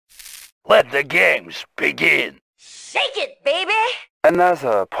Let the games begin. Shake it, baby!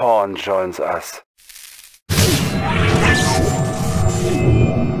 Another pawn joins us.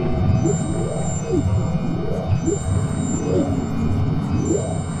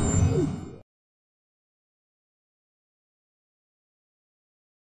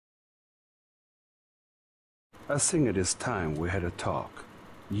 I think it is time we had a talk,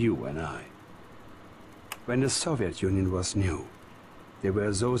 you and I. When the Soviet Union was new, there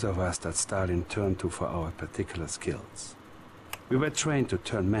were those of us that Stalin turned to for our particular skills. We were trained to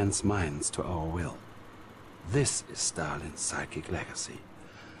turn men's minds to our will. This is Stalin's psychic legacy.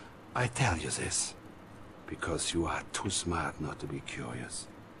 I tell you this because you are too smart not to be curious.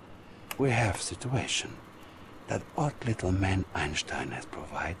 We have a situation that odd little man Einstein has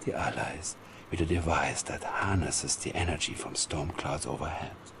provided the Allies with a device that harnesses the energy from storm clouds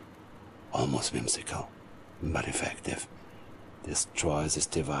overhead. Almost whimsical, but effective. Destroy this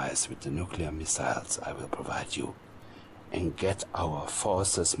device with the nuclear missiles I will provide you, and get our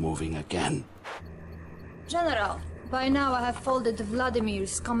forces moving again. General, by now I have folded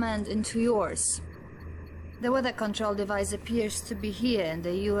Vladimir's command into yours. The weather control device appears to be here in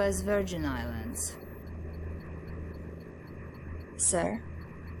the US Virgin Islands. Sir,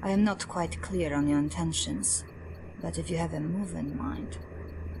 I am not quite clear on your intentions, but if you have a move in mind,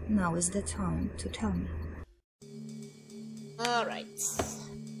 now is the time to tell me. Alright.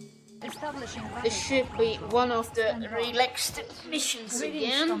 This should be one of the relaxed missions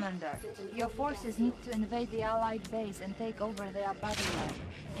again. Commander. Your forces need to invade the Allied base and take over their battle line.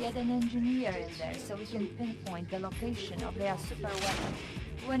 Get an engineer in there so we can pinpoint the location of their super weapon.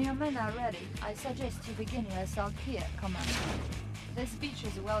 When your men are ready, I suggest you begin your assault here, Commander. This beach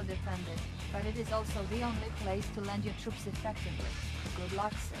is well defended, but it is also the only place to land your troops effectively. Good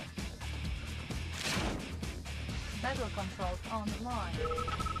luck, sir. Battle controls online.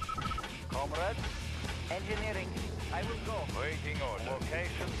 Comrade, Engineering, I will go. waiting order.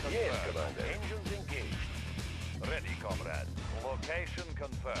 Location confirmed. Yes, Commander. Engines engaged. Ready, comrade. Location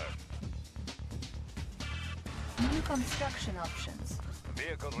confirmed. New construction options.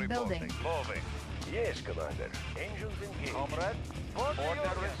 Vehicle reporting. Building. Moving. Yes, Commander. Engines engaged. Comrade,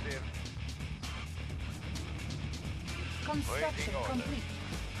 order received. Construction Waiting order. complete.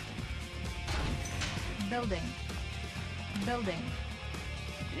 Building. Building.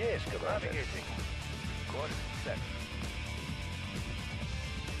 Yes, Commander. Navigating. Course set.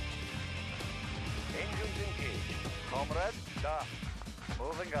 Engines engaged. Comrade, da.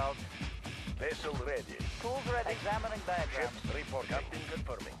 Moving out. Vessel ready. Tools ready. Examining diagrams. Ships reporting. Captain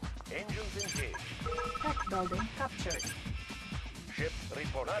confirming. Engines engaged. Tech building captured. Ship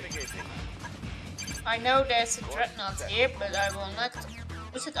reporting. Navigating. I know there's a dreadnought here, but I will not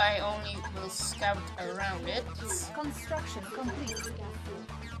use it. I only will scout around it. Construction complete.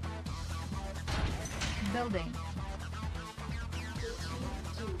 Building.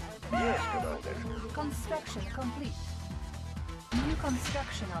 Yes, Commander. Construction complete. New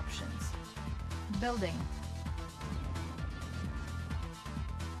construction options. Building.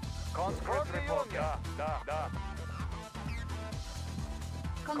 Conscript report. Da.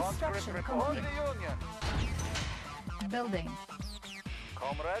 Construction complete. Union. Building.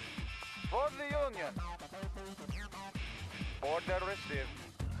 Comrade, for the Union. Order received.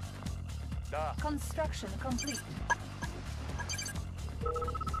 Da. Construction complete.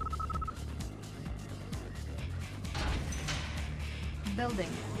 Building.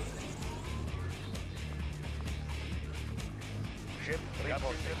 Ship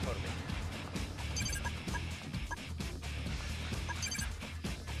reporting.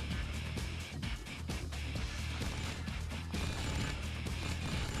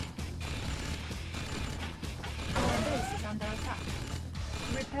 Our base is under attack.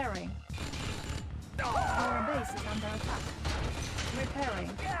 Repairing. Our base is under attack.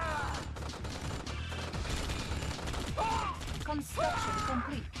 Repairing. Construction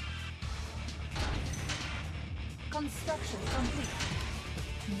complete. Construction complete.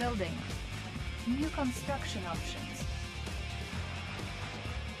 Building. New construction options.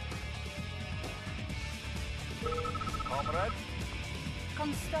 Comrade,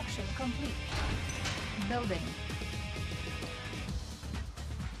 Construction complete. Building.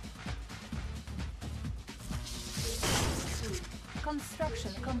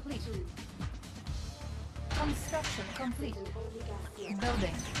 Construction complete. Construction complete.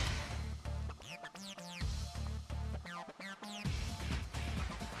 Building.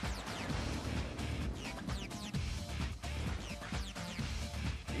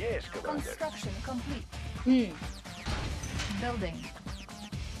 Yes, Commander. Construction complete. Building.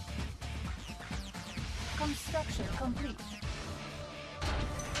 Construction complete.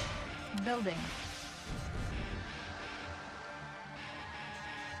 Building.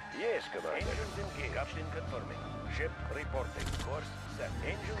 Yes, Commander. Engines engaged. Captain confirming. Ship reporting. Course set.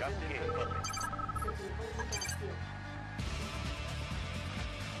 Engines engaged.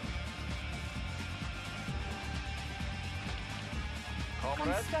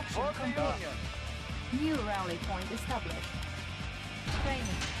 Comrade, Construction for the complete. Union. New rally point established.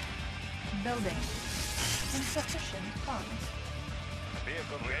 Training. Building. Insufficient funds.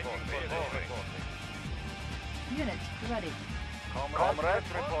 Vehicle reporting. Unit ready. Comrade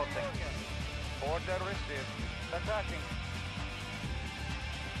reporting. Order received. Attacking.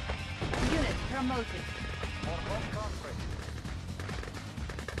 Unit promoted. For home Conscript.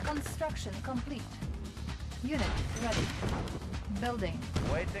 Construction complete. Unit ready. Building.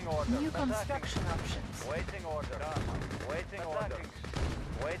 Waiting order. New Attacking. construction options. Waiting order. Waiting order.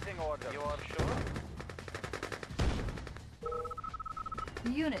 Waiting order. You are sure?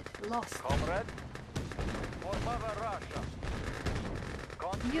 Unit lost. Comrade. For Mother Russia.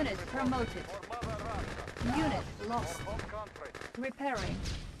 Conscript Unit reporting. promoted. For Mother Russia. Unit lost. For home country. Repairing.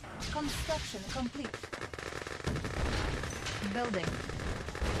 Construction complete. Building.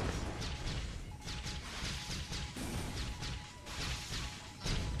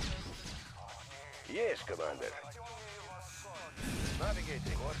 Yes, Commander.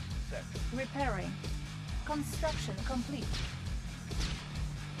 Navigating. Course set. Repairing. Construction complete.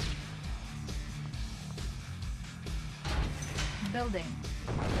 Building.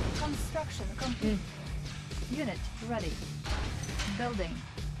 Construction complete. Unit ready. Building.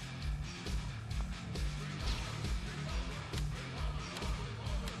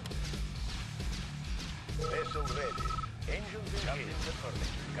 Vessel ready. Engines engaged. Captain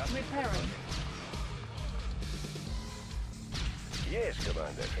confirming. Captain Repairing. Yes,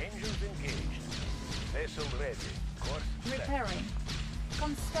 Commander. Engines engaged. Vessel ready. Course set. Repairing.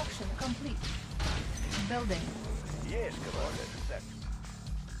 Construction complete. Building. Yes, Commander. Set.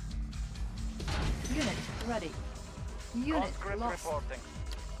 Unit ready. Unit Conscript lost. reporting.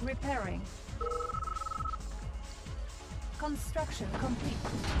 Repairing. Construction complete.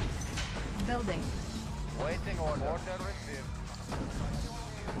 Building. Waiting order. Order received.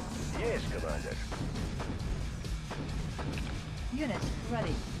 Yes, Commander. Unit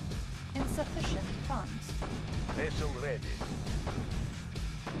ready. Insufficient funds. Vessel ready.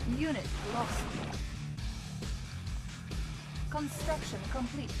 Unit lost. Construction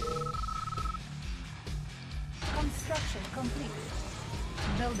complete. Construction complete.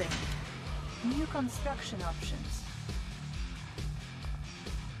 Building. New construction options.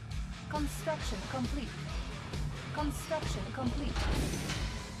 Construction complete. Construction complete.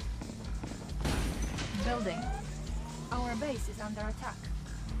 Building. Our base is under attack.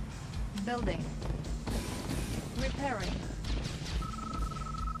 Building. Repairing.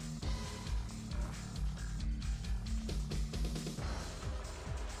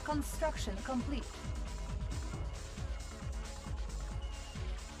 Construction complete.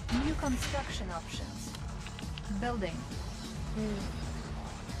 New construction options. Building.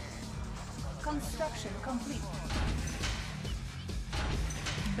 Construction complete.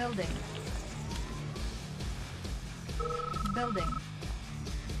 Building. Building.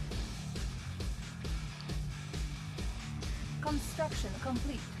 Construction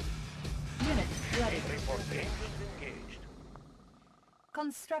complete. Unit ready. Reporting. Engines engaged.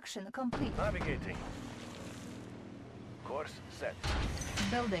 Construction complete. Navigating. Course set.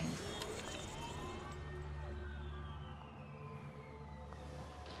 Building.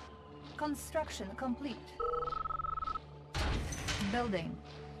 Construction complete. Building.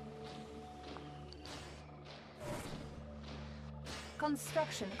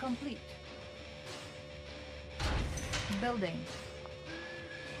 Construction complete. Building.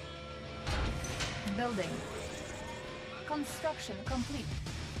 Building. Construction complete.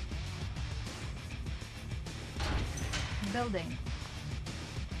 Building.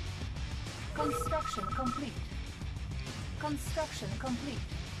 Construction complete. Construction complete.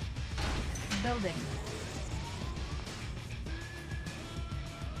 Building.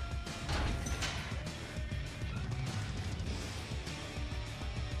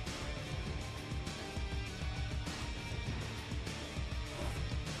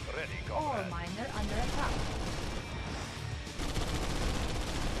 Ready, Ore comrade. miner under attack.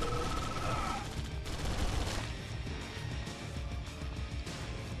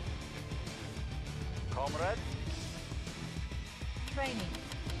 Comrade. Training.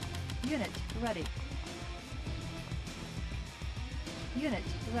 Unit ready. Unit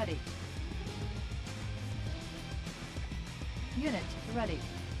ready. Unit ready.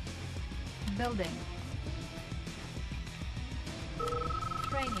 Building.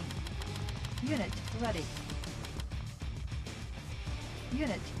 Training. Unit ready.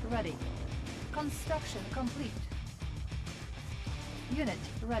 Unit ready. Construction complete. Unit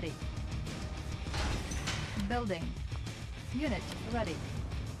ready. Building. Unit ready.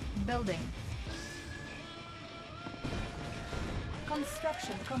 Building.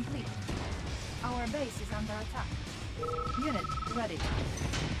 Construction complete. Our base is under attack. Unit ready.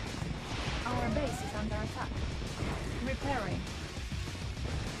 Our base is under attack. Repairing.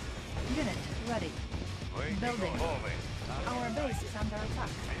 Unit ready. Building. Our base is under attack.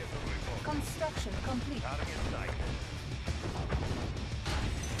 Construction complete.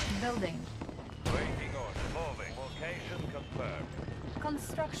 Building. Waiting order. Moving. Location confirmed.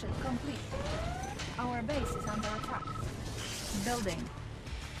 Construction complete. Our base is under attack. Building.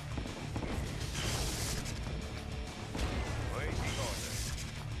 Waiting order.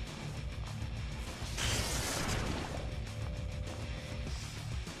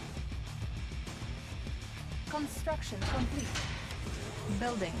 Construction complete.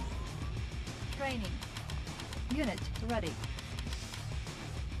 Building. Training. Unit ready.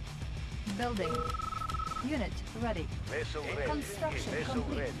 Building. Unit ready. Vessel ready. Construction Vessel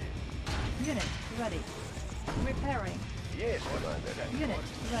complete. ready. Unit ready. Repairing. Yes, Commander. Unit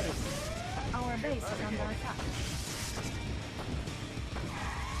ready. Our base is under attack.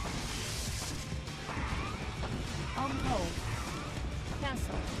 On hold.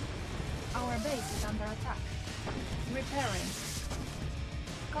 Cancel. Our base is under attack. Repairing.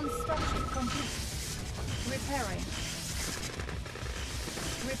 Construction complete. Repairing.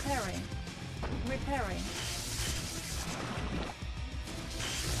 Repairing. Repairing.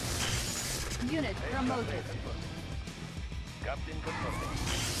 Unit promoted. Captain confirming.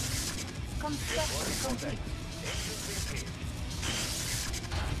 Construction complete. Engines engaged.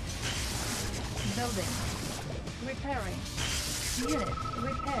 Building. Repairing. Unit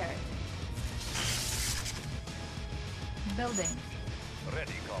repaired. Building.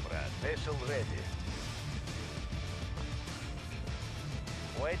 Ready, comrade. Vessel ready.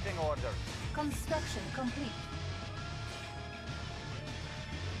 Waiting orders. Construction complete.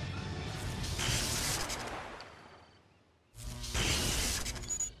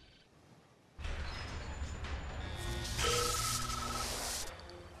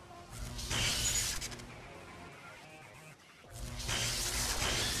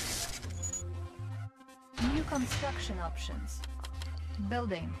 New construction options.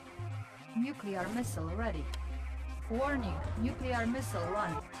 Building. Nuclear missile ready. Warning, nuclear missile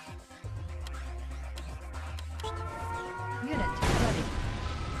launched. Unit ready.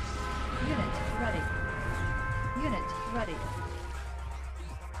 Unit ready. Unit ready.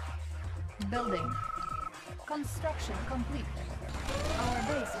 Building. Construction complete. Our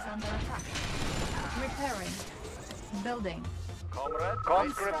base is under attack. Repairing. Building. Comrade,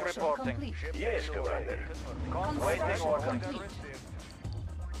 Conscript Construction reporting. complete. Yes, Commander. Waiting Construction order. complete.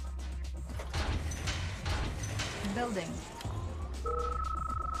 Building.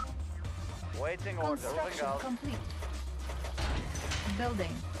 Waiting order. Moving Construction out. complete.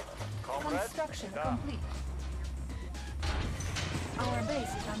 Building. Comrade, Construction down. complete. Our base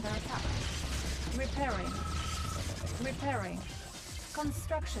is under attack. Repairing. Repairing.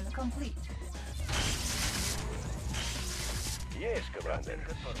 Construction complete. Yes, Commander.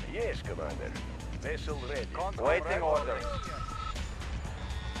 Yes, Commander. Vessel ready. Waiting orders.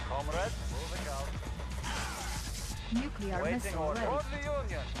 Comrade, moving out. Nuclear Waiting missile order. ready. For the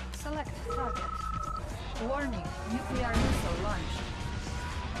Union. Select target. Warning, nuclear missile launched.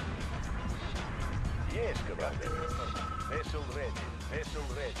 Yes, Commander. Vessel ready. Vessel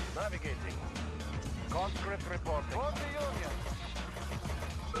ready. Navigating. Conscript reporting. For the Union.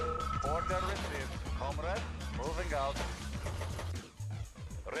 Order received. Comrade, moving out.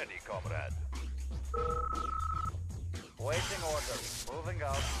 Ready, comrade. Waiting orders. Moving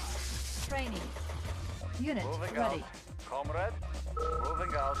out. Training. Unit Moving ready. out. Comrade,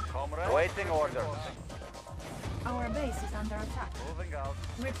 moving out. Comrade. Waiting orders. Our base is under attack. Moving out.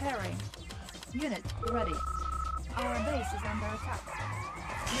 Repairing. Unit ready. Our base is under attack.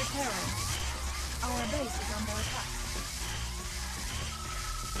 Repairing. Our base is under attack.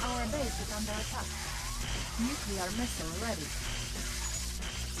 Our base is under attack. Nuclear missile ready.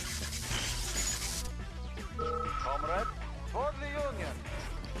 Comrade, for the Union.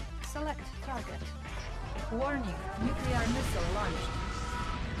 Select target. Warning, nuclear missile launched.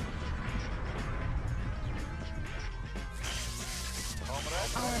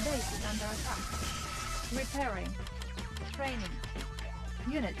 Comrade, Our base is under attack. Repairing. Training.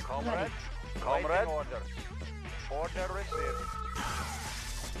 Unit comrade. ready. Comrade. Orders. Order received.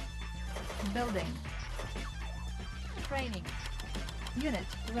 Building. Training. Unit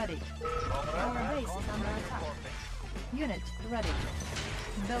ready. Our base is under attack. Unit ready.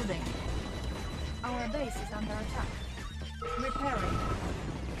 Building. Our base is under attack. Repairing.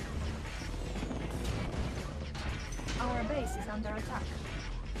 Our base is under attack.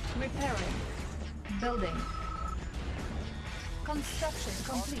 Repairing. Building. Construction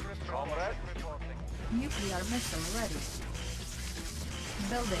complete. Comrade reporting. Nuclear missile ready.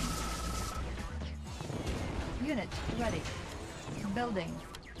 Building. Unit ready. Building.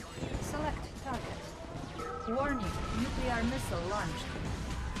 Select target. Warning, nuclear missile launched.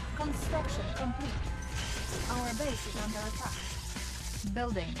 Construction complete. Our base is under attack.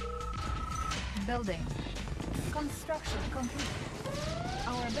 Building. Building. Construction complete.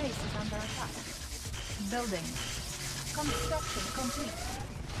 Our base is under attack. Building. Construction complete.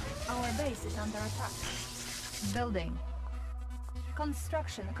 Our base is under attack. Building.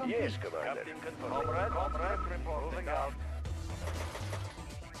 Construction complete. Yes, Commander. Captain confirmed. Comrade report. Moving out.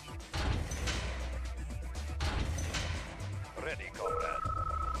 Ready, comrade.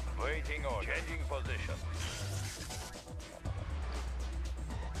 Waiting on. Changing position.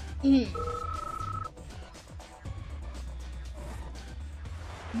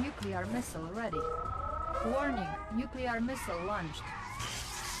 Nuclear missile ready. Warning, nuclear missile launched.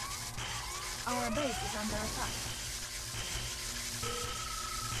 Our base is under attack.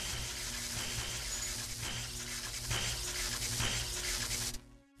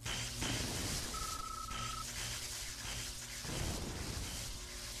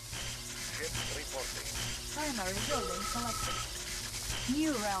 Ship reporting. Primary building selected.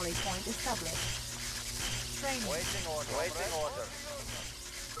 New rally point established. Training. Waiting order. Waiting order.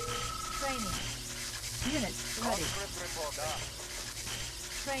 Training. Unit ready. Conscript report.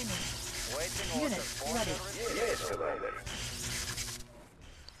 Training. Waiting order. Unit ready. Yes, Commander.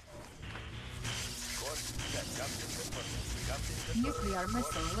 Course set. Captain confirmed. Captain confirmed. Nuclear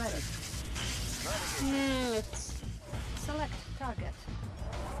missile ready. Let's Select target.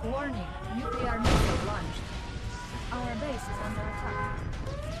 Warning, nuclear missile launched. Our base is under attack.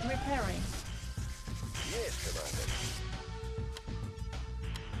 Repairing. Yes, Commander.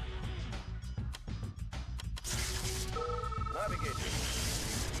 Navigating.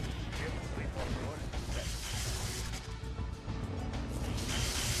 Ship report. Course set.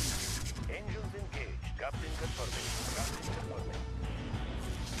 Engines engaged. Captain confirming. Captain confirming.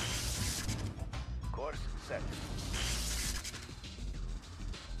 Course set.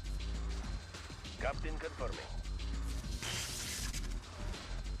 Captain confirming.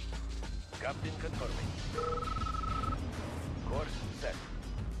 Captain confirming. Course set.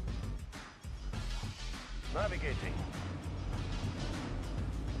 Navigating.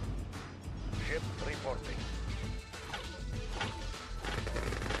 Ship reporting.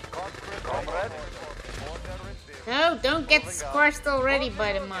 Conscript comrade. no, don't get squashed already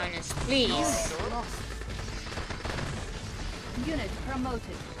by the miners, please. Unit lost. Unit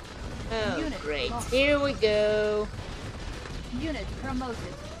promoted. Oh, Unit great. lost. Here we go. Unit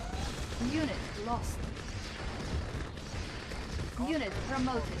promoted. Unit lost. Unit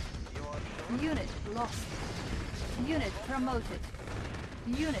promoted. Unit lost. Unit promoted.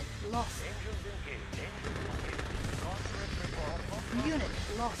 Unit lost. Unit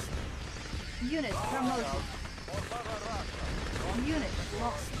lost. Unit promoted. Unit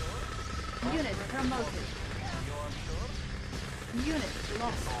lost. Unit promoted. Unit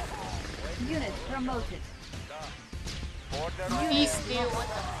lost. Unit promoted. Please deal with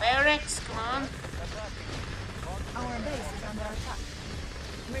the barracks, come on. Our base is under attack.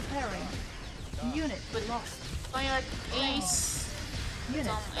 Repairing. Unit lost. Fire, please. Unit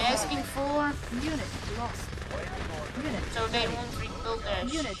I'm asking for. Unit lost. Unit So they won't rebuild their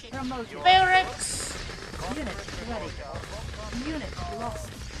Unit shit. promoted. Barracks! Unit ready. Unit lost.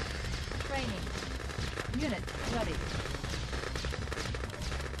 Training. Unit ready.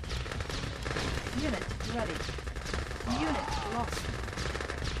 Unit ready. Unit lost.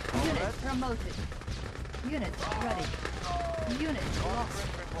 Unit promoted. Unit ready. Unit lost.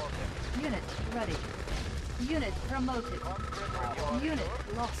 Unit ready. Unit promoted. Unit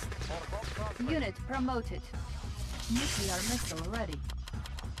lost. Unit promoted. Nuclear missile ready.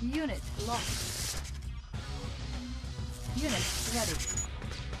 Unit lost. Unit ready.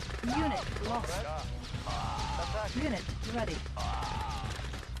 Unit lost. Unit ready.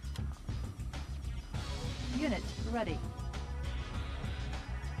 Unit ready.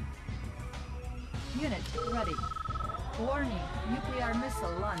 Unit ready. Warning, nuclear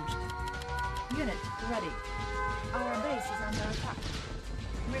missile launched. Unit ready. Our base is under attack.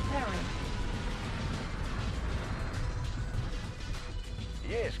 Repairing.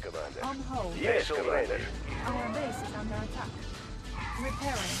 Yes, Commander. On hold. Yes, Commander. Our base is under attack.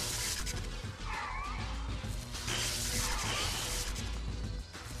 Repairing.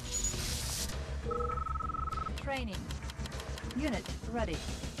 Training. Unit ready.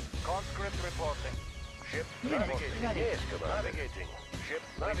 Conscript reporting. Ship Unit navigating. ready. Yes, Commander. Navigating. Ship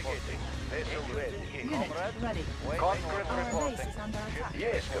navigating. Vessel ready. Unit ready. Conscript Our base reporting. is under attack.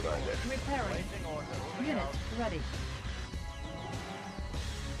 Yes, Commander. Repairing. Waiting order. Unit ready.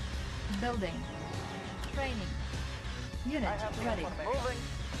 Building. Training. Unit I have ready. moving.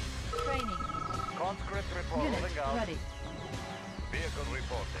 Training. Conscript reporting. Unit Moving out. ready. Vehicle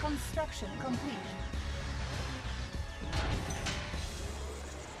reporting. Construction complete.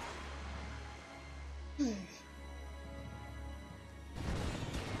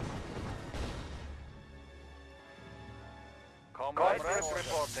 Conscript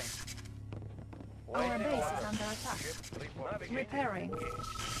reporting. Our Waiting base order. is under attack. Navigating. Repairing.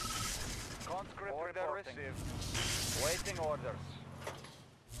 Conscript order received. Waiting orders.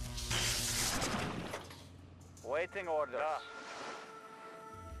 Waiting orders.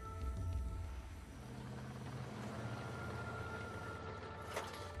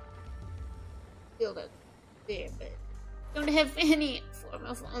 Build it there, but don't have any form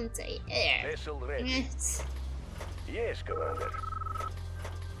of anti-air. Vessel ready. Yes. Yes, Commander.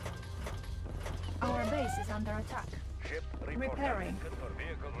 Our base is under attack. Ship reporting. Repairing. Confirm.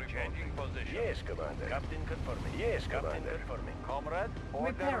 Vehicle changing position. Yes, Commander. Captain confirming. Yes, Commander. Confirming. Comrade, order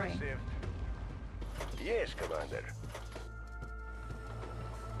Repairing. received. Yes, Commander.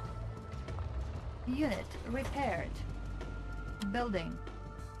 Unit repaired. Building.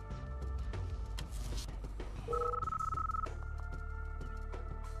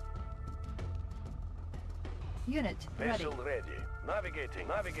 Unit ready. Vessel ready. Navigating.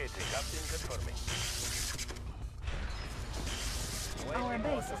 Navigating. Captain confirming. Our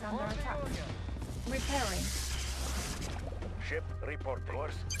base is under attack. Repairing. Ship reporting.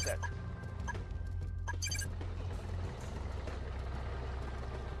 Course set.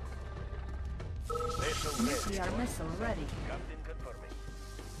 Vessel Nuclear ready. missile ready. Captain confirming.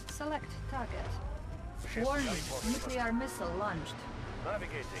 Select target. Ship Warning, reporting. nuclear missile launched.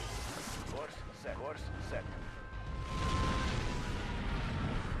 Navigating. Course set. Course set.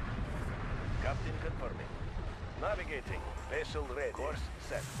 Captain confirming. Navigating. Vessel ready. Course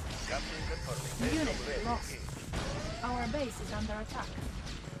set. Captain confirming. Vessel Unit ready. lost. Our base is under attack.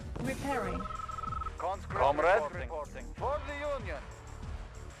 Repairing. Conscript Comrade reporting. For the Union.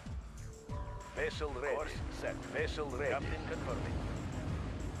 Vessel ready. Course set. Vessel ready. Captain confirming.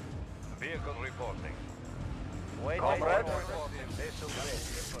 Vehicle reporting. Waiting Comrade. order. Vessel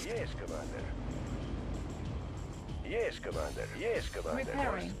ready. Yes, Commander. Yes, Commander. Yes, Commander.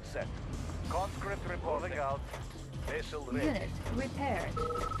 Repairing. Course set. Conscript reporting out. Vessel ready. Unit repaired.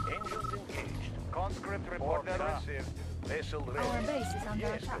 Engines engaged. Conscript reporting received. Vessel ready. Our base is under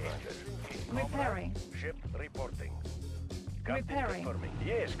Yes, attack. Commander. Repairing. Ship reporting. Captain Repairing. confirming.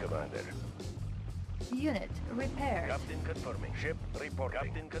 Yes, Commander. Unit repaired. Captain confirming. Ship reporting.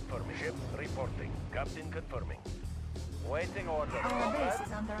 Captain confirming. Ship reporting. Captain confirming. Waiting order. Our Comrade, base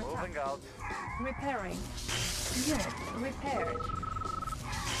is under attack. moving out. Repairing. Unit repaired.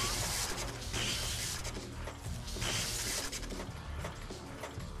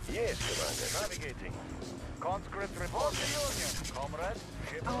 Yes, Commander. Navigating. Conscript reporting. For the Union. Comrade,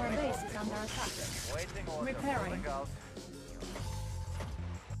 Ship Our reporting. base is under attack. waiting order. Repairing. Moving out.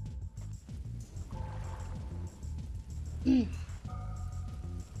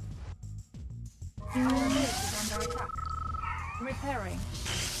 Our base is under attack. Repairing.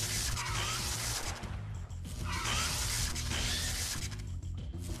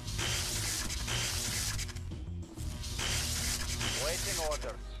 Waiting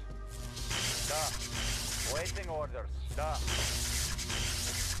orders. Da. Waiting orders. Da.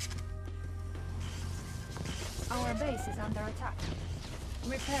 Our base is under attack.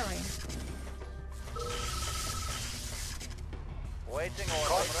 Repairing. Waiting order.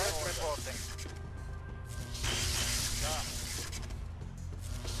 Conscript reporting. Da.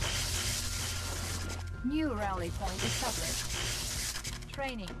 New rally point established.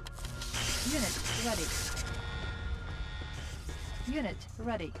 Training. Unit ready. Unit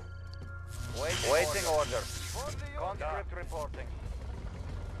ready. Waiting order. Conscript reporting.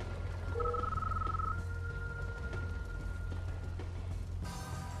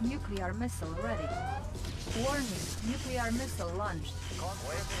 Nuclear missile ready. Warning, nuclear missile launched.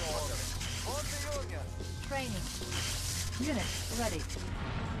 Waiting order. For the Union. Training. Unit ready.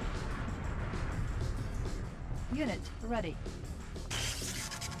 Unit ready.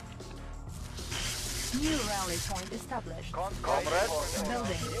 New rally point established. Comrade,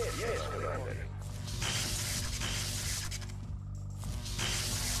 Building. Yes, Commander.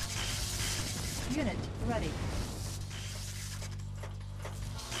 Unit ready.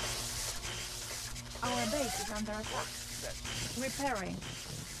 Our base is under attack. Repairing.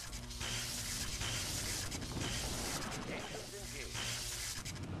 Engines engaged.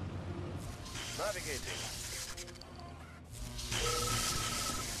 Navigating.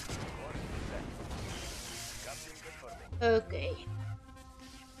 Course set. Captain confirming. Okay.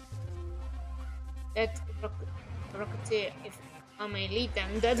 That rocketeer, if I may lead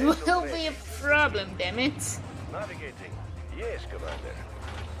them, that will be a problem, damn it. Navigating. Yes, Commander.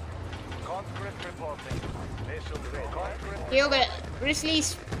 Conscript reporting. Vessel ready. Conscript Kill the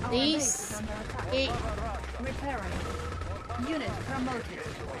grizzlies, Our base please. is under attack. Okay. Repairing. Unit promoted.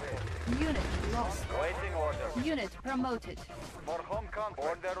 Unit lost. waiting order. Unit promoted. For home country.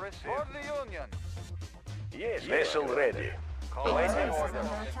 Order received. For the Union. Yes, vessel ready. Our Waiting base is order.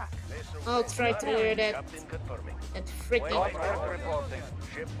 under attack. I'll try to lure that Captain confirming. freaking. Conscript reporting.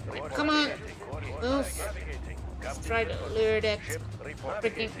 Ship Come on, move. navigating. Let's Captain try to lure that ship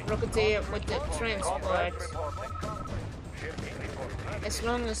freaking reporting. rocketeer with the transport. Reporting. Ship reporting. As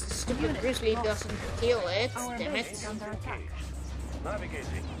long as the stupid grizzly doesn't kill it, Our damn base it. is under attack.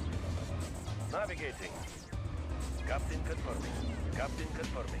 Navigating. Navigating. Captain confirming. Captain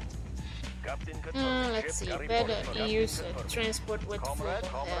confirming. Captain confirming. Let's see, Ship better reporting. use Captain confirming. transport with full Comrade,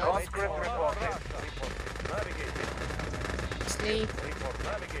 health. conscript reporting. Navigating. Sleep. Report.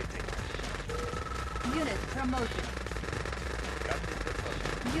 Navigating. Unit promoted. Captain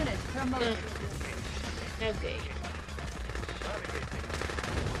confirming. Unit promoted. Okay. Navigating.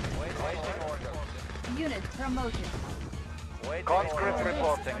 Waiting order. Unit promoted. Waiting Our Conscript base is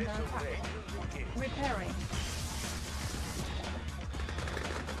reporting. under attack. Repairing.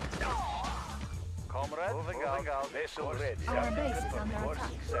 Comrade, moving out. Vessel ready. Our Captain base is confirming. under Course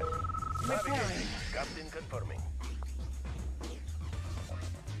attack. set. Repairing. Captain confirming.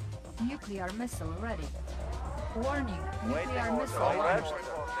 Nuclear missile ready. Warning. Waiting Nuclear order. missile Comrade, launched.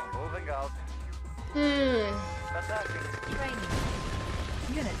 reporting. Moving out. Attacking. Training.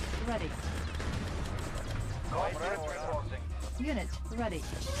 Unit ready. Comrade, reporting. Unit ready.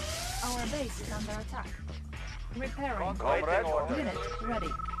 Our base is under attack. Repairing. Waiting order. Unit ready.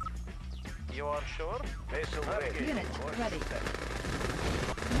 You are sure? Vessel ready. Unit ready.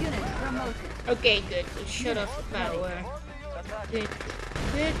 Unit promoted. Okay, good. We shut off the power. Good.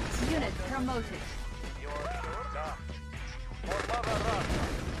 Good. Unit promoted. You are sure? Da. For Mother Russia.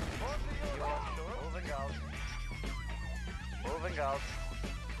 You are sure? Moving out. Moving out.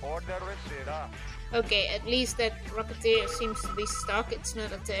 Order received. Da. Okay, at least that rocketeer seems to be stuck. It's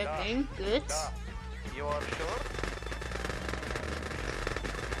not attacking. Good. Da. You are sure?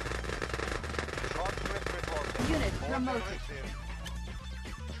 Conscript reporting. Unit Order promoted. received.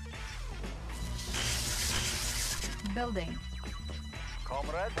 Building.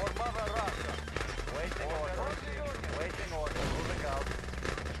 Comrade, for Mother Russia. Waiting order. Waiting order. Moving out.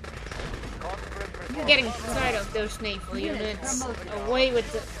 Conscript reporting. Getting tired of those naval Unit units. promoted. Away with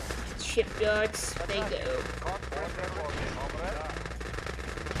the shipyards. They go. Conscript reporting. Comrade.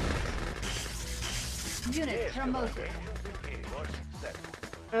 Unit promoted. Course set.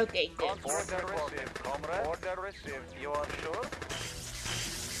 Okay, good. Order received. Comrade. Order received. You are sure?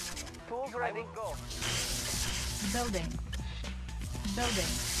 Tools ready. Go. Building.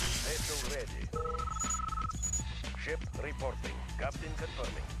 Building. Vessel ready. Ship reporting. Captain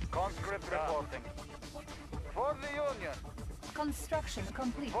confirming. Conscript reporting. For the Union. Construction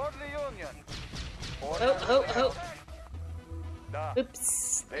complete. For the Union. Oh. Da.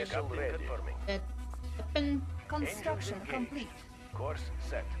 Oops. Vessel ready. Confirming. That weapon Construction Engines complete. Course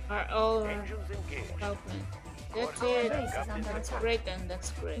set. are all Engines engaged. open. That's Our it. base is under That's attack. great then.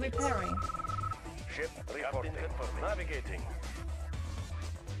 That's great. Repairing. Ship reporting. Confirming. Navigating.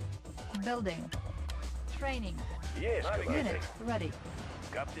 Building. Training. Yes, Commander. Unit ready.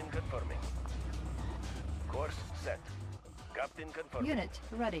 Captain confirming. Course set. Captain confirming. Unit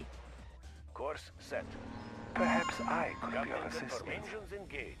ready. Course set. Perhaps I could be of Captain confirming. assistance. Engines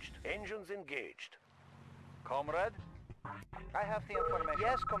engaged. Engines engaged. Comrade. I have the information.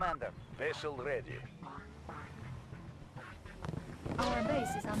 Yes, Commander. Vessel ready. Our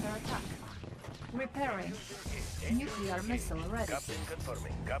base is under attack. Repairing. Nuclear missile ready. Captain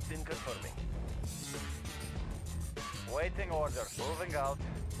confirming. Captain confirming. Waiting order. Moving out.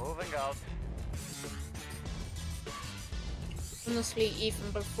 Moving out. Honestly,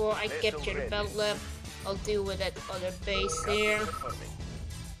 even before I Vessel capture the ready. belt lab, I'll deal with that other base here. Confirming.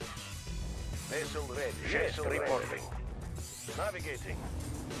 Vessel ready. Vessel reporting. Navigating.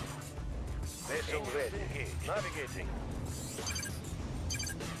 Vessel ready. Navigating.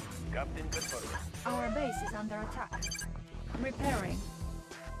 Captain confirming. Our base is under attack. Repairing.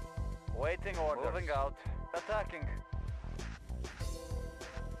 Waiting orders. Moving out. Attacking.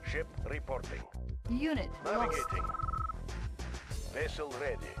 Ship reporting. Unit lost. Navigating. Vessel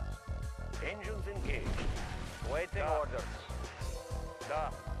ready. Engines engaged. Waiting Da. orders. Da.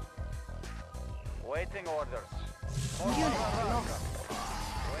 Waiting orders. Unit lost.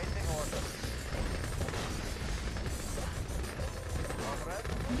 Waiting orders.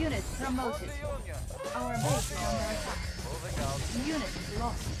 Comrade, Unit for promoted. the Union. Our base is under attack. Moving out. Unit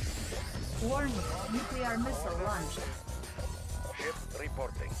lost. Warning, nuclear missile launched. Ship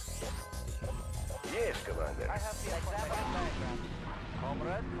reporting. Yes, Commander. I have the exact diagram.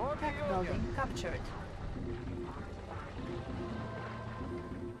 Comrade, for the Tech Union. building captured.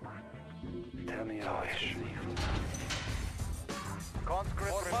 Tell me how I should leave.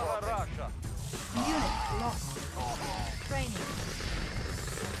 Conscript for Mother Russia. Unit lost. Training.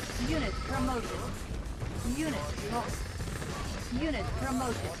 Unit promoted. Unit lost. Unit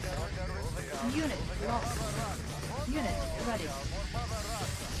promoted. Unit lost. Unit ready.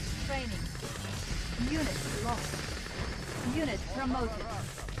 Training. Unit lost. Unit promoted.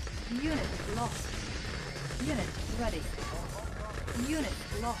 Unit lost. Unit ready. Unit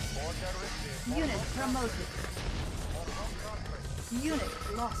lost. Unit promoted. Unit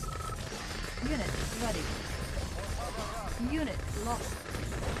lost. Unit ready. Unit lost.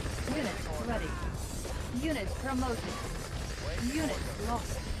 Unit ready. Unit promoted. Unit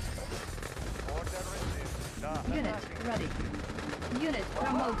lost. Unit ready. Unit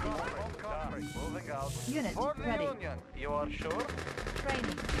promoted. Moving out. Unit For the ready. Union. You are sure?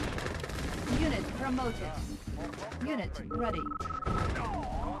 Training. Unit promoted. Unit ready.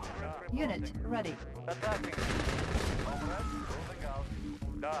 Unit ready. Attacking. Comrade, moving out.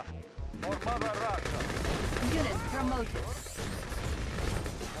 Da. For Mother Russia. Unit promoted.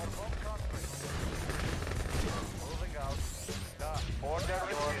 Moving out. Da. Order,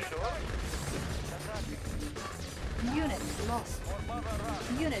 you are sure? Attacking. Unit lost. For Mother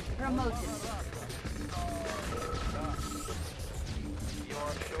Russia. Unit promoted. You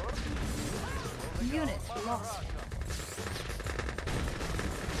are sure? Unit lost.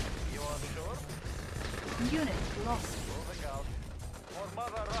 You are sure? Unit lost. Moving out. For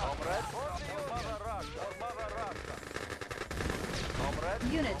Mother Russia. Comrade, for Mother Russia. For Mother Russia. Comrade.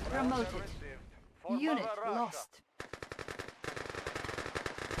 Unit order promoted. received. For Unit Mother Russia. lost.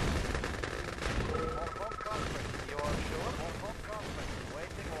 For home conflict. You are sure? For home conflict.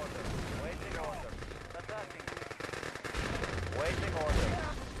 Waiting order. Waiting order. Attacking. Waiting order.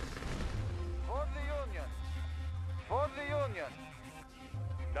 For the Union. For the Union.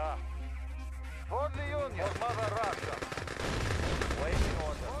 Da. For the Union. For Mother Russia. Waiting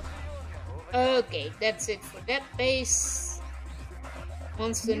order. For the Union. Moving Okay, that's it for that base.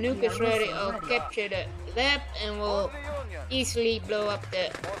 Once the nuke is ready, I'll capture the lab and for we'll the Union. easily blow up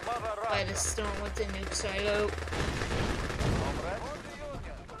the For Mother by the Russia. storm with the nuke silo. Comrade. For the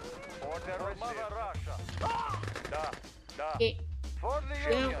Union. Order for Mother Russia. Da. Da. Okay, For the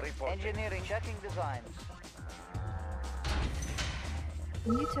Yeah. Union. Engineering checking designs.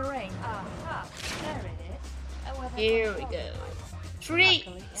 New terrain. Aha, there it is. Weather here we control go. device. 3,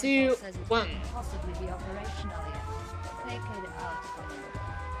 Luckily, 2, Info says it 1. couldn't possibly be operational yet. Take it out for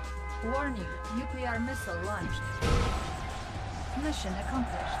you. Warning, nuclear missile launched. Mission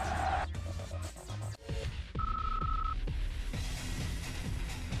accomplished.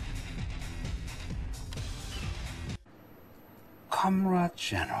 Comrade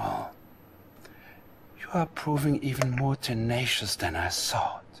General, you are proving even more tenacious than I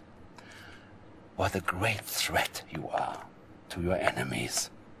thought. What a great threat you are to your enemies.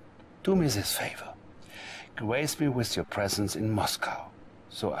 Do me this favor. Grace me with your presence in Moscow,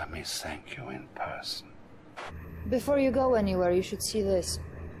 so I may thank you in person. Before you go anywhere, you should see this.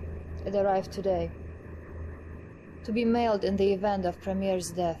 It arrived today. To be mailed in the event of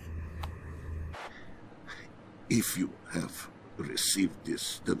Premier's death. If you have received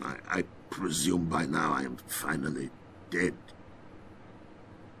this, then I presume by now I am finally dead.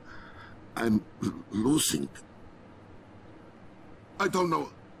 I'm losing. I don't know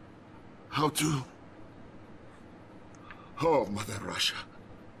how to... Oh, Mother Russia.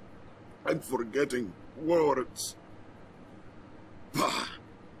 I'm forgetting words. Bah!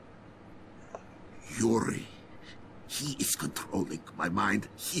 Yuri. He is controlling my mind.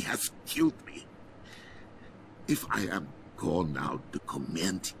 He has killed me. If I am gone now, the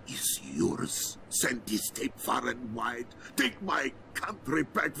command is yours. Send this tape far and wide. Take my country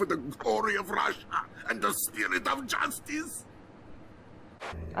back for the glory of Russia and the spirit of justice.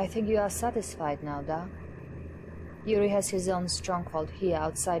 I think you are satisfied now, Da. Yuri has his own stronghold here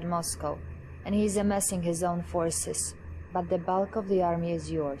outside Moscow, and he is amassing his own forces. but the bulk of the army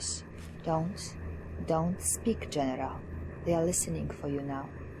is yours. Don't speak, General. They are listening for you now.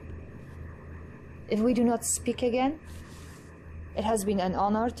 If we do not speak again, it has been an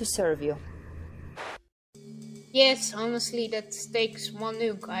honor to serve you. Yes, honestly, that takes one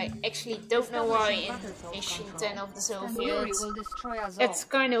nuke. I actually don't know why in Mission 10 of the Soviets. It's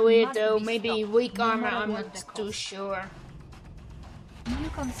kinda weird though, maybe weak armor, I'm not too sure. New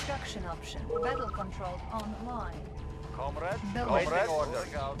construction option. Battle control online. Comrade, Building. waiting order.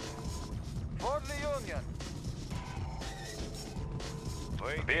 For the Union.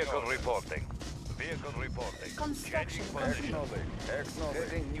 Vehicle reporting. Vehicle reporting. Construction Changing complete.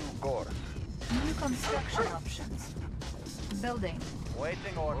 Setting new course. New construction options. Building.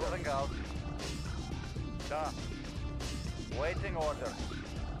 Waiting order. Moving out. Da. Waiting order.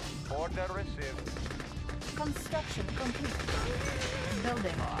 Order received. Construction complete.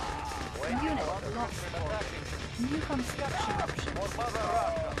 Building. Waiting Unit order. lost. Attacking. New construction options. For Mother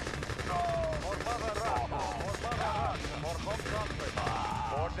Russia. For Mother Russia. For Mother Russia. For home country.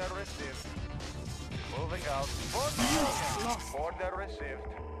 Order received. Moving out. For the Unit Union. lost. Order received.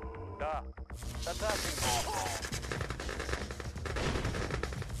 Da. Attacking.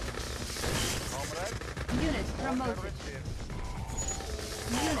 Comrade. Unit Order promoted. received.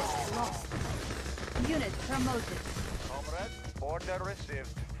 Unit lost. Unit promoted. Comrade. Order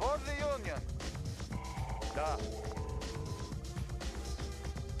received. For the Union. Da.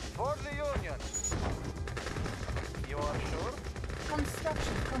 For the Union. You are sure?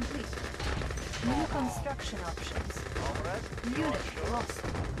 Construction complete. New construction options. Comrade. Unit lost.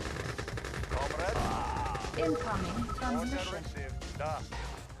 Comrade. Incoming Order transmission. received. Da.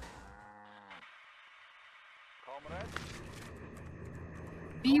 Comrade.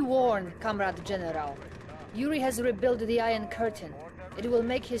 Be warned, Comrade General. Yuri has rebuilt the Iron Curtain. It will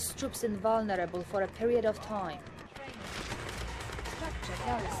make his troops invulnerable for a period of time. Structure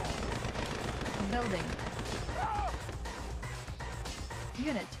garrison. Building.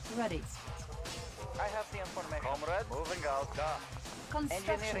 Unit ready. I have the information. Comrade. Moving out. Da.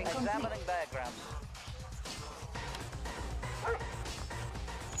 Construction Engineering complete. examining diagrams.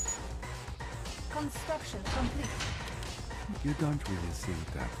 Construction complete. You don't really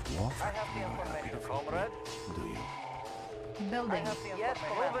think that I warfare have the information. Comrade. do you? Building. Yes,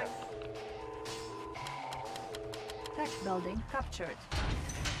 moving. Tech building captured.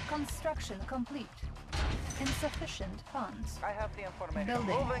 Construction complete. Insufficient funds. I have the information.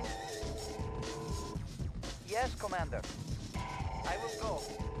 Building. Moving. Yes, Commander. I will go.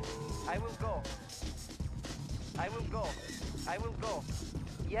 I will go. I will go. I will go.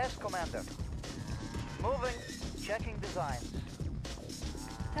 Yes, Commander. Moving. Checking designs.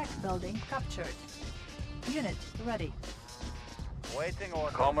 Tech building captured. Unit ready. Waiting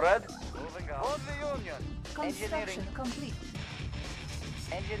order. Comrade. Moving out. For the Union. Construction complete.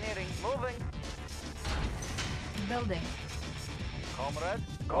 Engineering. Moving. Building. Comrade.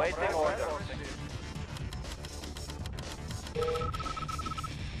 Waiting order.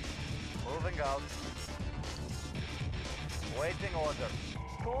 Moving out. Waiting order.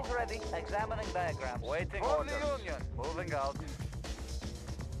 Tools ready. Examining diagrams. Waiting order. For the Union. Moving out.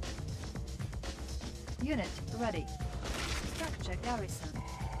 Unit ready. Structure garrison.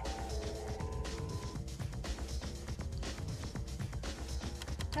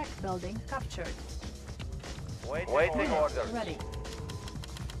 Tech building captured. Waiting order. Ready.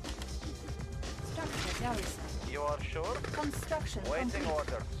 Structure garrison. You are sure? Construction Waiting complete.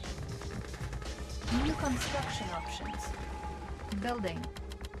 orders. New construction options. Building.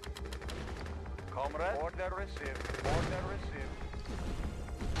 Comrade. Order received. Order received.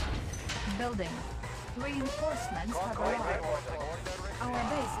 Building. Reinforcements have Waiting arrived. order. Order received. Our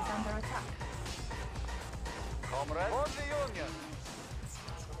base is under attack. Comrade. For the Union.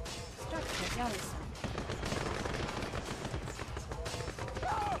 Structure garrison.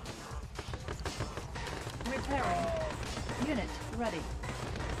 Repairing. Unit ready.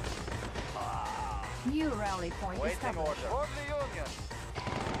 New rally point Waiting established. order. For the Union.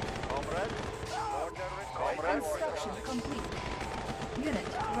 Comrade. Order received. Comrade. Construction complete. Unit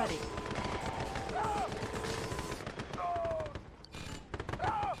ready.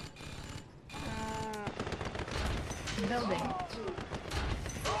 Building.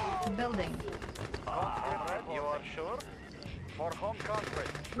 Building. Comrade. You are sure? For home country.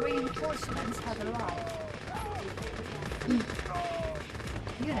 Reinforcements have arrived.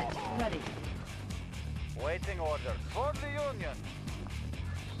 Unit ready. Waiting order. For the Union.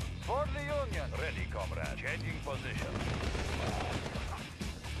 For the Union. Ready, comrade. Changing position.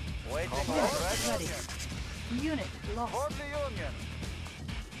 Waiting Unit order. ready. Unit For lost. the Union.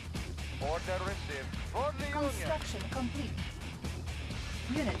 Order received. For the Union. Construction complete.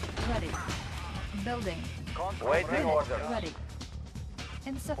 Unit ready. Building. Waiting Unit order. ready.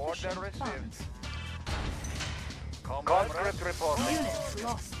 Insufficient Order received. funds. Conscript reporting. Unit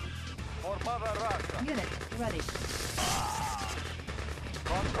lost. For Mother Russia. Unit ready.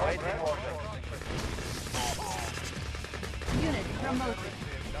 Waiting order. Unit promoted.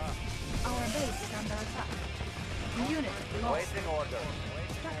 Our base is under attack. Unit lost. Waiting order.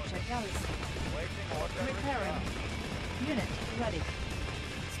 Structure garrison. Waiting order. Repairing. Unit ready.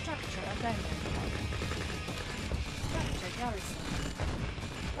 Structure abandoned. Structure garrison.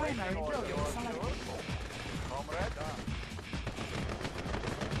 Primary building selected. Comrade.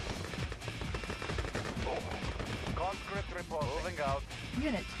 Conscript report. Moving out.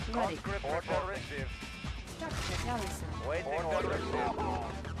 Unit ready. Conscript order received. Structure garrison. Waiting order received.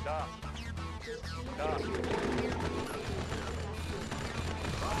 Da. Da.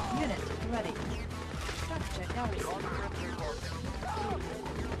 Unit ready. Structure garrison. Conscript reporting.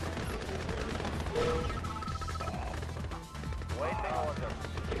 Waiting order.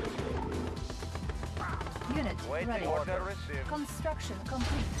 Unit Waiting ready. order received. Construction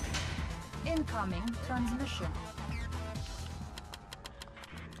complete. Incoming transmission.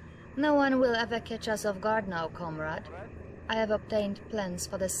 No one will ever catch us off guard now, comrade. I have obtained plans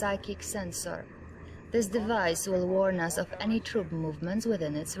for the psychic sensor. This device will warn us of any troop movements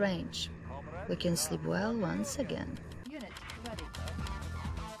within its range. We can sleep well once again. Unit ready.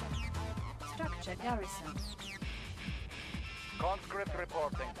 Structure garrison. Conscript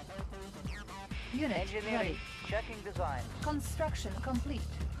reporting. Unit Engineering. ready. Checking design. Construction complete.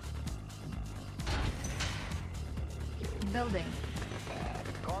 Building.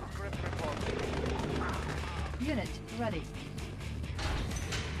 Conscript reporting. Unit ready.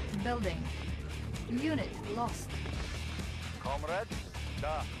 Building. Unit lost. Comrade.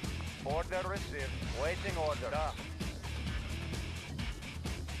 Da. Order received. Waiting order. Da.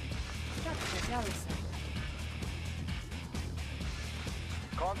 Structure garrison.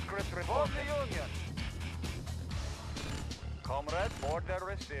 Conscript reporting. For the Union. Comrade. Order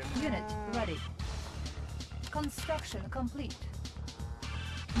received. Unit ready. Construction complete.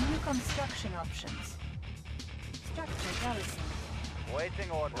 New construction options. Structure garrison. Waiting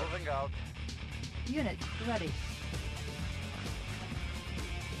order. Moving out. Unit ready.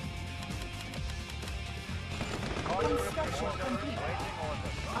 Construction complete. Waiting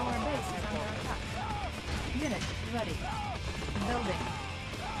order. Our base is under attack. Unit ready. Building.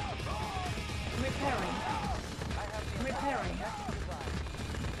 Repairing. Repairing.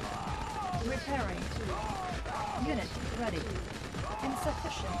 Repairing. Unit ready.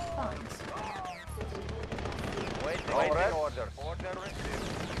 Insufficient funds. Waiting order. Order received.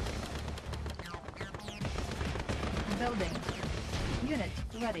 Building. Unit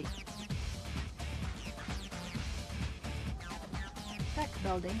ready. Tech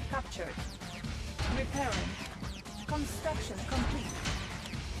building captured. Repairing. Construction complete.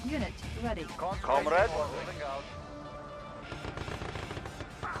 Unit ready. Comrade. Moving out.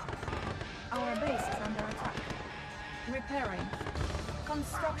 Our base is under attack. Repairing.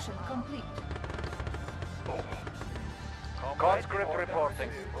 Construction complete. Conscript reporting.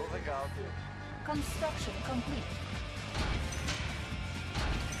 Moving out. Construction complete.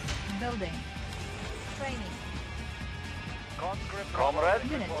 Building. Training. Conscript. Comrade.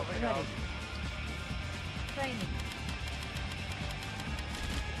 Unit Moving ready. out. Training.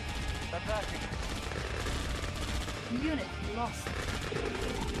 Attacking. Unit lost.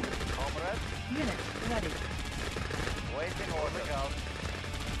 Comrade. Unit ready. Waiting order. Out.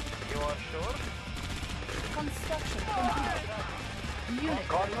 You are sure? Construction complete. Unit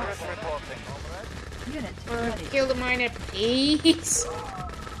Conscript lost. reporting. Comrade. Unit Or ready. kill the miner, please.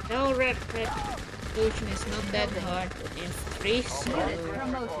 No, red revolution is not that hard with infantry, so... Unit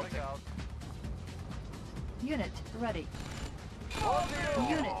promoted. Moving out. Unit ready.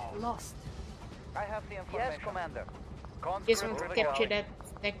 Unit lost. I have the information. Yes, Commander. Just want to capture that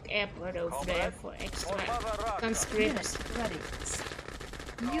airport over there for extra conscripts. Unit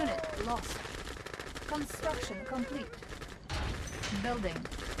ready. Unit lost. Construction complete. Building.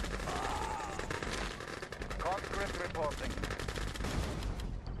 Conscript reporting.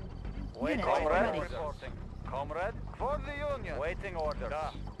 Unit Comrade ready. reporting. Comrade. For the Union. Waiting order.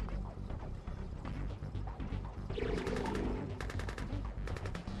 Da.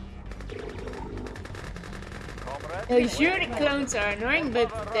 Comrade. Oh, sure, the clones are annoying, but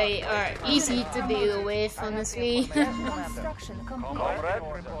they are easy to deal with, honestly. Construction complete. Comrade.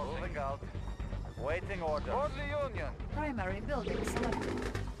 Moving out. Waiting order. For the Union. Primary building selected.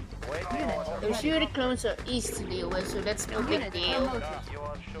 Waiting Unit order. Oh, sure, the clones are easy to deal with, so that's no big Unit deal. promoted. You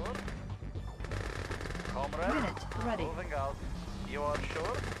are sure? Comrade. Unit ready. Moving out. You are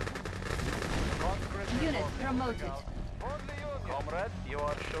sure? Conscript Unit reporting. promoted. Moving out. For the Union. Comrade, you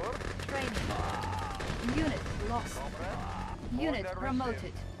are sure? Training. Unit lost. Comrade. Unit Order promoted.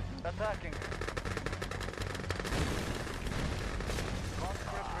 received. Attacking.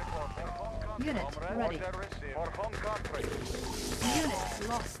 Conscript reporting. Home country. Unit Comrade. ready. Order received. For home country. Unit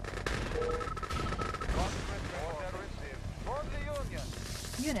lost. Conscript order received. For the Union.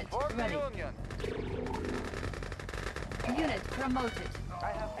 Unit For the ready. Union. Unit promoted.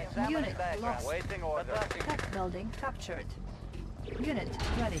 I have examined Unit background. lost. Waiting order. Attacking. Tech building captured. Unit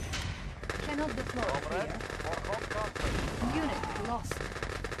ready. Cannot deploy Comrade. here. For home country. Unit lost.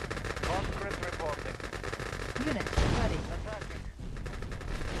 Conscript reporting. Unit ready. Attacking.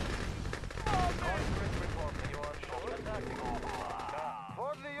 Conscript reporting. You are sure? Attacking.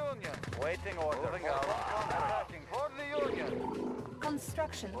 For the Union. Waiting order. Moving out. Attacking. For the Union.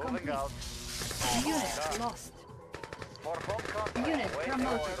 Construction Moving complete. out. Unit lost. For home country. Unit Waiting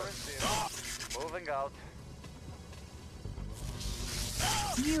promoted. order received. Moving out.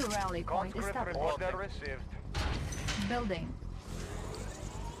 New rally point Conscript established. order received. Building.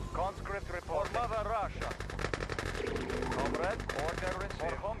 Conscript report. For Mother Russia. Comrade, order received.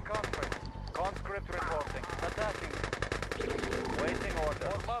 For home country. Conscript reporting. Attacking. Waiting order.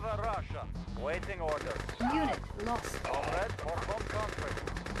 For Mother Russia. Waiting order. Unit lost. Comrade, for home country.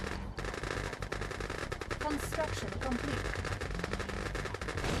 Construction complete.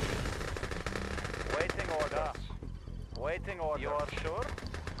 Waiting orders. Waiting order. You are sure?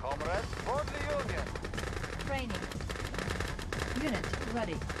 Comrade, for the Union. Training. Unit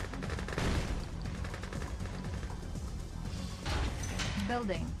ready.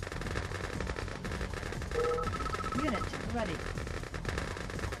 Building. Unit ready.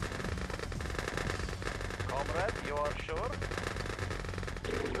 Comrade, you are sure?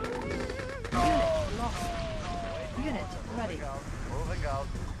 Unit lost. Unit ready. Moving out. Moving out.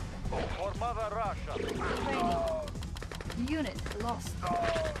 For Mother Russia. Training. Unit lost.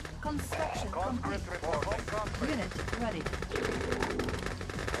 Construction complete. Conscript report. Home country. Unit ready.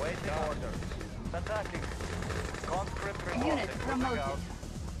 Waiting orders. Attacking. Conscript reporting. Unit Moving promoted. out.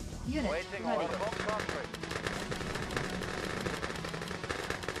 Unit Waiting ready. order. Home country.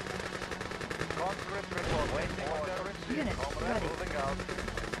 Conscript report. Waiting order. Received. Unit Comrade, ready. moving out.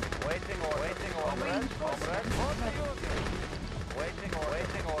 Waiting order. Waiting order. Comrade, Reinforcements for the ready. Union. Waiting order.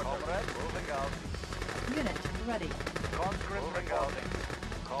 Waiting order. Comrade, moving out. Unit ready. Conscript reporting.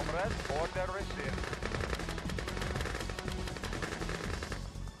 Comrade, order received.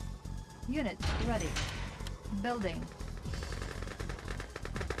 Unit ready. Building.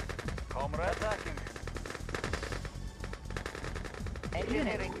 Comrade, attacking.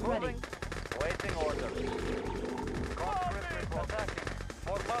 Engineering Unit ready. moving. Waiting order. Conscript report. Attacking.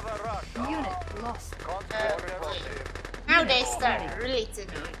 For Mother Russia. Unit lost. Conscript reporting. Now they start really to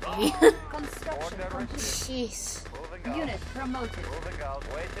annoy me. Construction Order complete. Jeez. Moving out. Unit promoted. Moving out.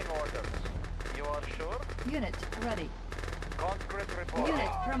 Waiting orders. You are sure? Unit ready. Conscript report. Unit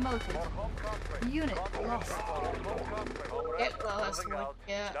promoted. For home country. Unit Conscript lost. report. Home country. Comrade, Get lost, moving out.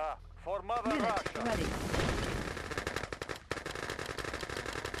 yeah. Da. For Mother Unit Russia. ready.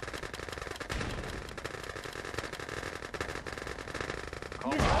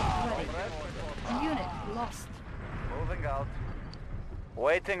 Unit ready. Comrade, Unit lost. moving out.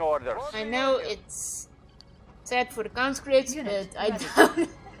 Waiting orders. I know it's sad for the conscripts, Unit but I ready. don't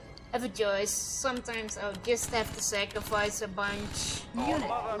have a choice. Sometimes I'll just have to sacrifice a bunch. Unit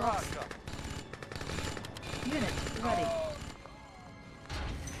Mother lost. Russia. Unit ready.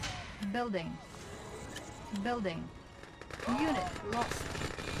 Building. Building. Unit lost.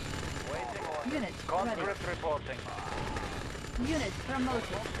 Waiting orders. Unit ready. Conscript reporting. Unit promoted.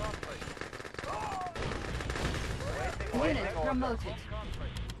 Waiting Unit orders. promoted.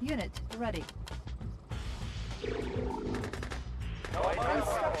 Unit ready.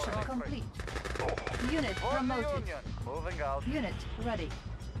 Construction complete. Unit For the promoted. Union. Moving out. Unit ready.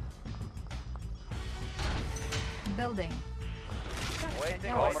 Building. Waiting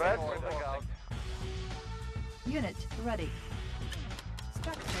Garrison. orders. Moving out. Unit ready.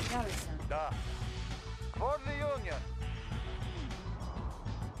 Structure garrison. Da. For the Union.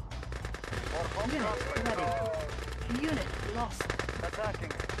 For home Unit country. ready. Unit lost.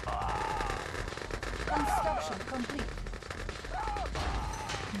 Attacking. Construction complete.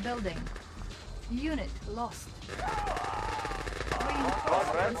 Building. Unit lost. Comrade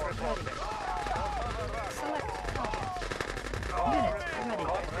Reinforcements reporting. ready. Select target. Unit ready.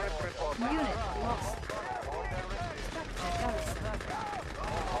 Conscript reporting. Unit lost. Structure garrison.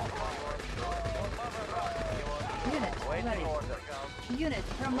 Unit Waiting ready. order. Unit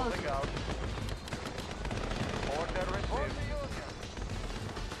promoted. Moving out.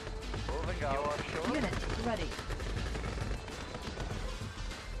 Moving out. You are sure? Unit ready.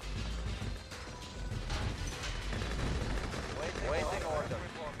 Waiting order.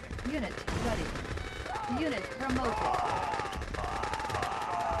 Unit ready. Unit promoted.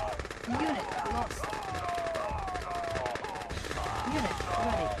 Unit lost. Unit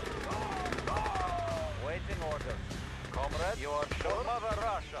ready. Waiting order. Comrade, you are sure? For Mother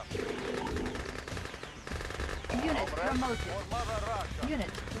Russia. Unit Comrade, promoted. for Mother Russia.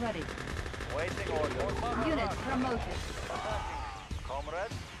 Unit ready. Waiting order. For Mother Unit Russia. promoted.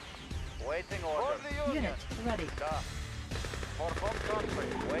 Comrade, waiting order. For the Union. Unit ready. Da. For home country.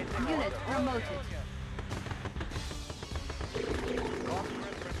 Waiting Unit order. promoted.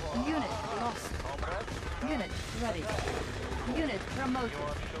 Conscript report. Unit lost. Comrade, Unit ready. Unit promoted. you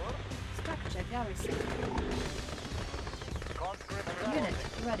are sure? Structure garrison. Conscript report. Unit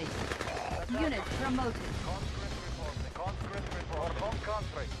ready. Unit promoted. Conscript reporting. Conscript report. For home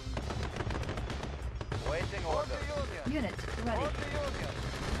country. Waiting order. For the Union. Unit ready. For the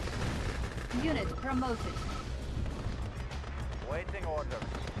Union. Unit promoted. Waiting order.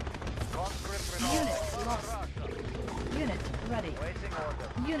 Conscript report. Unit For lost. Russia. Unit ready. Waiting order.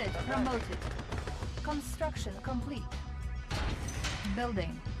 Unit promoted. Construction complete.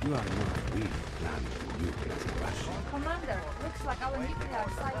 Building. You are not really planning to utilize Russia. Commander, looks like our nuclear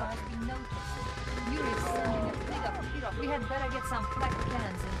silo has been noticed. Yuri is sending a fleet of Kirov. We had better get some flak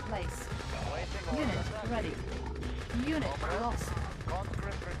cannons in place. Waiting order. Unit ready. Unit lost.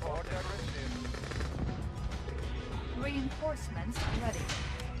 Conscript report. Order received. Reinforcements ready.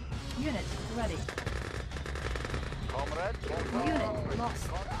 Unit ready. Comrade. Unit lost.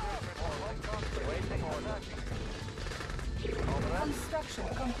 Conscript report. Waiting order. Comrade. Construction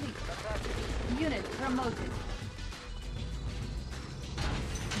complete. Unit promoted.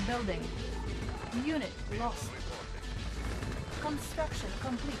 Building. Unit lost. Construction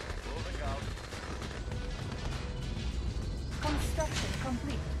complete. Moving out. Construction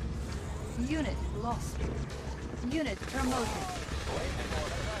complete. Unit lost. Unit promoted.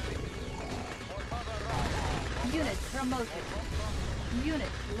 Unit promoted.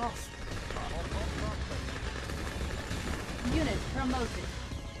 Unit lost. Unit promoted.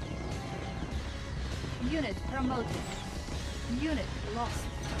 Unit promoted. Unit lost.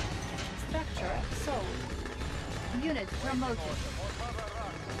 Structure sold. Unit promoted.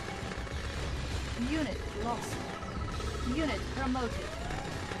 Unit lost. Unit promoted.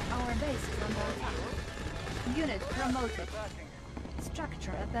 Our base is under attack. Unit promoted.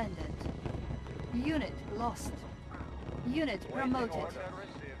 Structure abandoned. Unit lost. Unit promoted. Order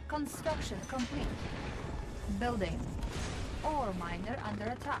received. Construction complete. Building. Ore miner under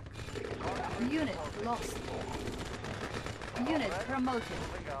attack. Unit lost. Unit promoted.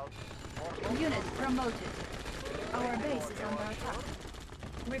 Moving out. Unit promoted. Our base is under attack.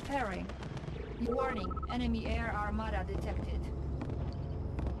 Repairing. Warning, enemy air armada detected.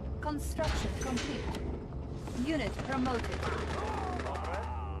 Construction complete. Unit promoted. Comrade.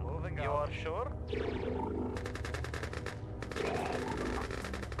 Moving out. You are sure?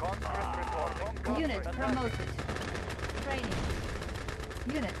 Conscript reporting. Unit promoted. Training.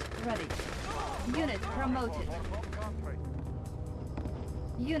 Unit ready. Unit promoted.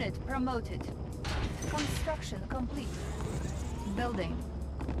 Unit promoted. Construction complete. Building.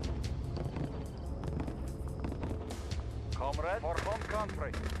 Comrade. For home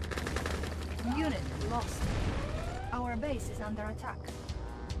country. Unit lost. Our base is under attack.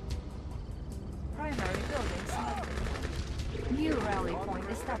 Primary building selected. New rally point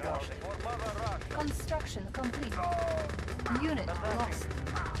established. For Mother Russia. Construction complete. Unit lost.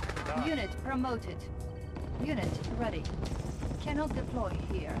 Unit promoted. Unit ready. Cannot deploy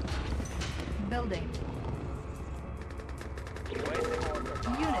here. Building. Waiting order.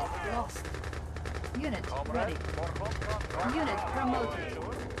 Unit lost. Unit ready. Comrade. For home country. Unit promoted.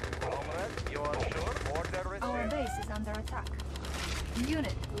 Comrade. You are sure? Order received. Our base is under attack.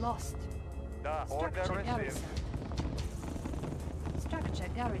 Unit lost. Da. Order Structure received. garrison. Structure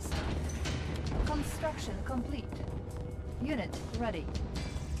garrison. Construction complete. Unit ready.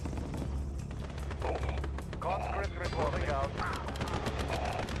 Conscript reporting out.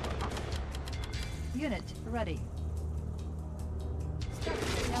 Unit ready.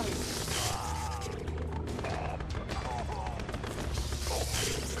 Structure garrison.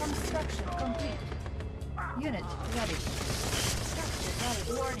 Construction complete. Unit ready. Structure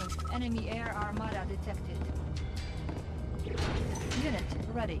garrison. Warning, enemy air armada detected. Unit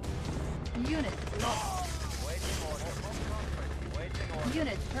ready. Unit lost. Waiting order. Waiting order.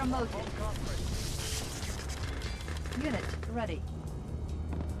 Unit promoted. Unit ready.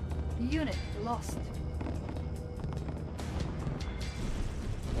 Unit lost.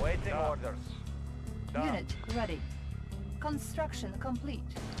 Waiting orders. Unit ready. Construction complete.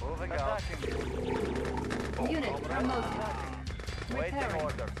 Moving out. Unit promoted. Waiting Repairing.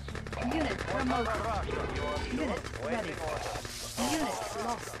 orders. Unit promoted. Unit ready. Waiting orders. Unit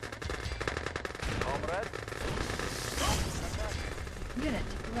lost. Comrade. Unit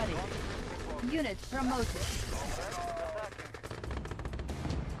ready. Unit promoted.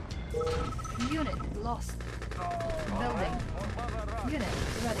 Unit lost. Building. Unit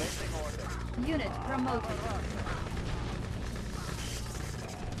ready. Unit promoted.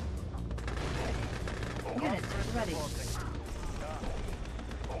 Unit ready.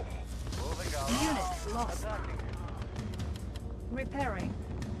 Moving out. Unit lost. Repairing.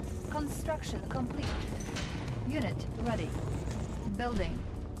 Construction complete. Unit ready. Building.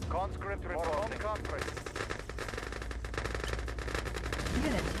 Conscript reporting. Conscript.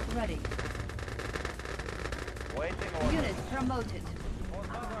 Unit ready. Waiting orders. Unit promoted.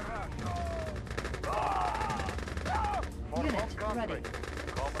 For Unit home country. ready.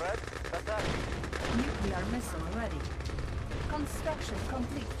 Comrade, attacking. Nuclear missile ready. Construction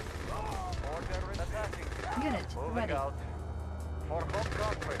complete. Order attacking. Unit Moving ready. out. For home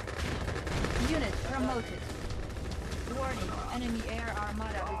country. Unit promoted. Warning, enemy air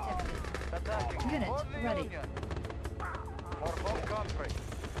armada detected. Attacking. Unit For the ready. Union. For home country.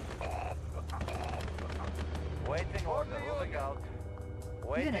 Waiting order. Moving out.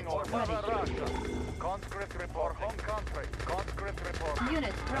 Waiting Unit order. ready. Russia. Conscript report. Home country. Conscript report.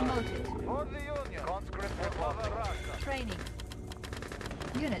 Unit promoted. For the Union. Conscript report. Russia. Training.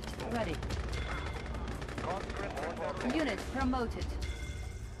 Unit ready. Conscript report. Unit promoted.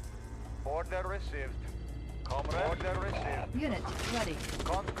 Order received. Comrade. Order received. Unit ready.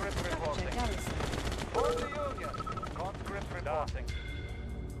 Conscript Structure reporting. garrison. For the Union. Conscript reporting.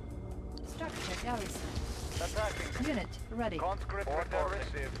 Structure garrison. Attacking. Unit ready. Conscript order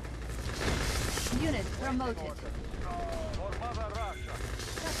received. Unit promoted. For Mother Russia.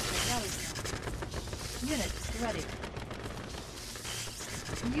 Structure garrison. Unit ready.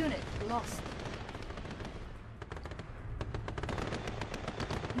 Unit lost.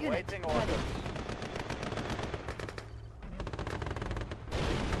 Unit Waiting ready. orders.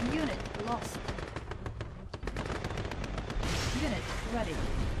 Unit lost. Unit ready.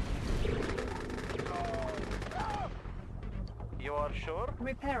 You are sure?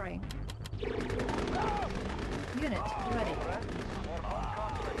 Repairing. Unit ready.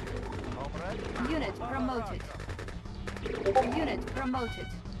 Comrade. Unit promoted. Unit promoted.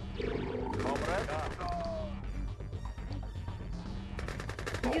 Comrade.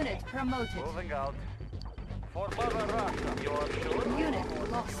 Unit promoted. Moving out. For Mother Russia. You are sure?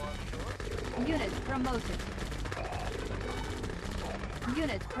 Unit lost. Unit promoted.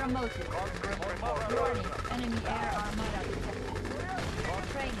 Unit promoted. Conscript report. Warning, enemy air armada detected.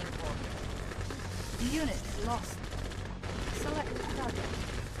 Training. Unit lost. Select target.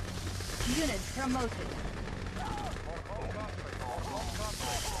 Unit promoted.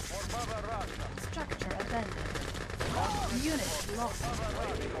 For Mother Russia. Structure abandoned. Unit lost.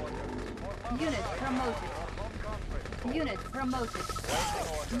 Unit promoted. Unit promoted.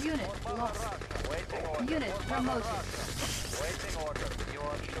 Unit lost. Waiting order. Unit promoted. Waiting order. You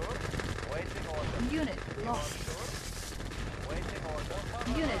are sure? Waiting order. Unit lost. Waiting order.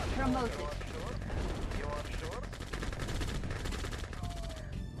 Unit promoted. You are sure?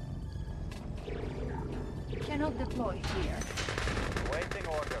 Cannot deploy here. Waiting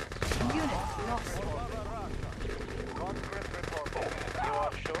order. Unit lost. Conscript reporting. You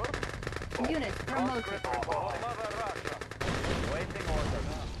are sure? Unit promoted. Conscript reporting. Mother Russia. Waiting order.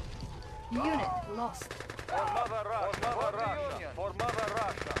 Unit lost. For Mother Russia. For Mother Russia. For Mother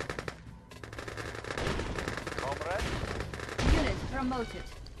Russia. Comrade. Unit promoted.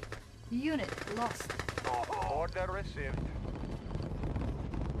 Unit lost. Order received.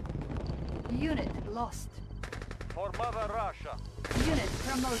 Unit lost. For Mother Russia. Unit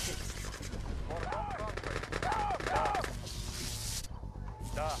promoted. For home country. Da.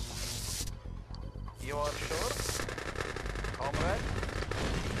 Da. You are sure? Comrade?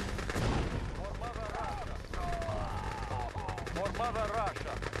 For Mother Russia. For Mother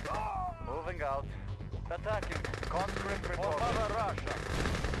Russia. Moving out. Attacking. Conscript report. For Mother Russia.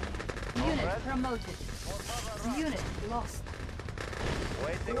 Unit Comrade? promoted. For Mother Russia. Unit lost.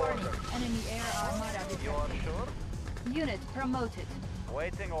 Waiting Warning, order. enemy air armada You are detected. sure? Unit promoted.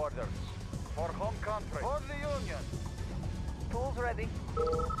 Waiting orders. For home country. For the Union. Tools ready.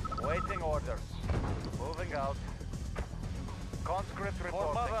 Waiting orders. Moving out. Conscript reporting.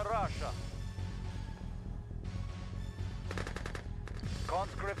 For Mother Russia.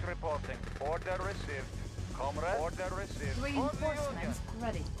 Conscript reporting. Order received. Comrade, order received. Reinforcements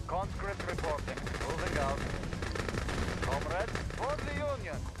ready. Conscript reporting. Moving out. Comrade, for the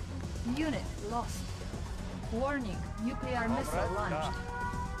Union. Unit lost. Warning, nuclear missile launched.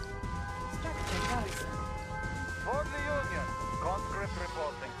 Structure garrison. For the Union. Conscript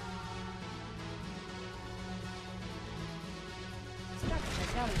reporting. Structure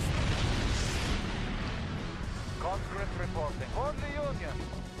garrison. Conscript reporting. For the Union.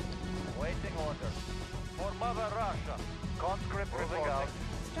 Waiting orders. For Mother Russia. Conscript reporting.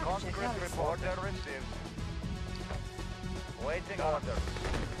 Conscript report. Order received. Waiting orders.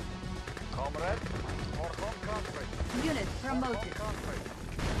 Comrade, for home country. Unit promoted.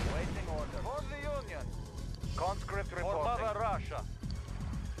 Waiting order. For the Union. Conscript reporting. For Mother Russia.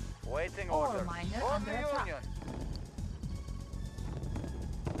 Waiting order. Ore miner for under the attack. Union.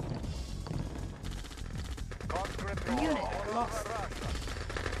 Conscript Unit for lost. Mother Russia.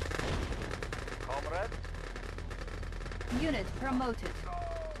 Comrade, Unit promoted.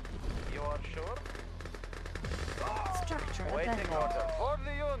 you are sure? Structure Waiting abandoned. order. For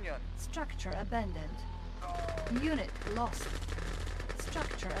the Union. Structure abandoned. Unit lost.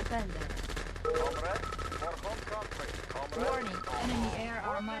 Structure abandoned. Comrade, for home country. Comrade. Warning, enemy air For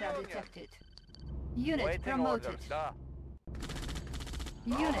the armada Union. detected. Unit Waiting promoted. orders. Da.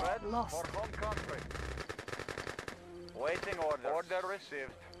 Unit Comrade, lost. for home country. Waiting orders. Order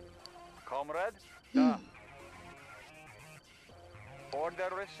received. Comrade, da. Order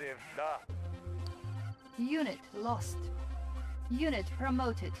received. Da. Unit lost. Unit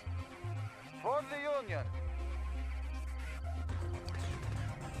promoted. For the Union.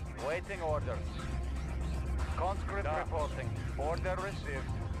 Waiting orders. Conscript reporting. Order received.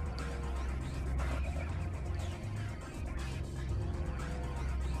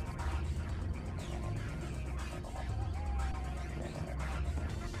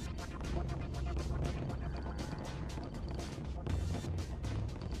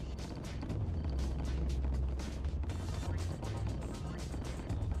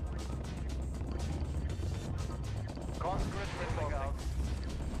 Conscript reporting.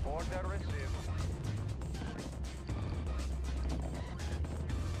 Order received.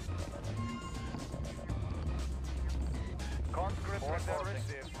 Conscript order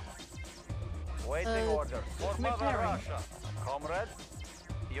received. Waiting order. For Mother repairing. Russia. Comrade,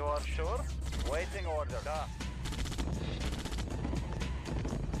 you are sure? Waiting order. Da.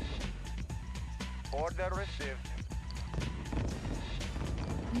 Order received.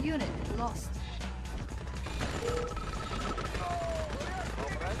 Unit lost.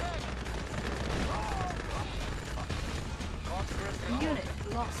 Comrade. Conscript reporting. Unit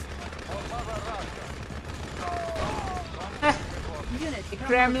lost. For Mother Russia. Unit The promoted.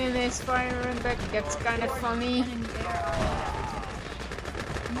 Kremlin is firing back. That's kind of funny. Enemy air armada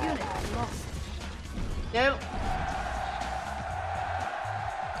detected. Unit lost. No.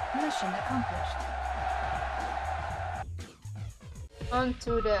 Mission accomplished. On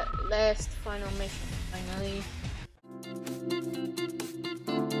to the last final mission, finally.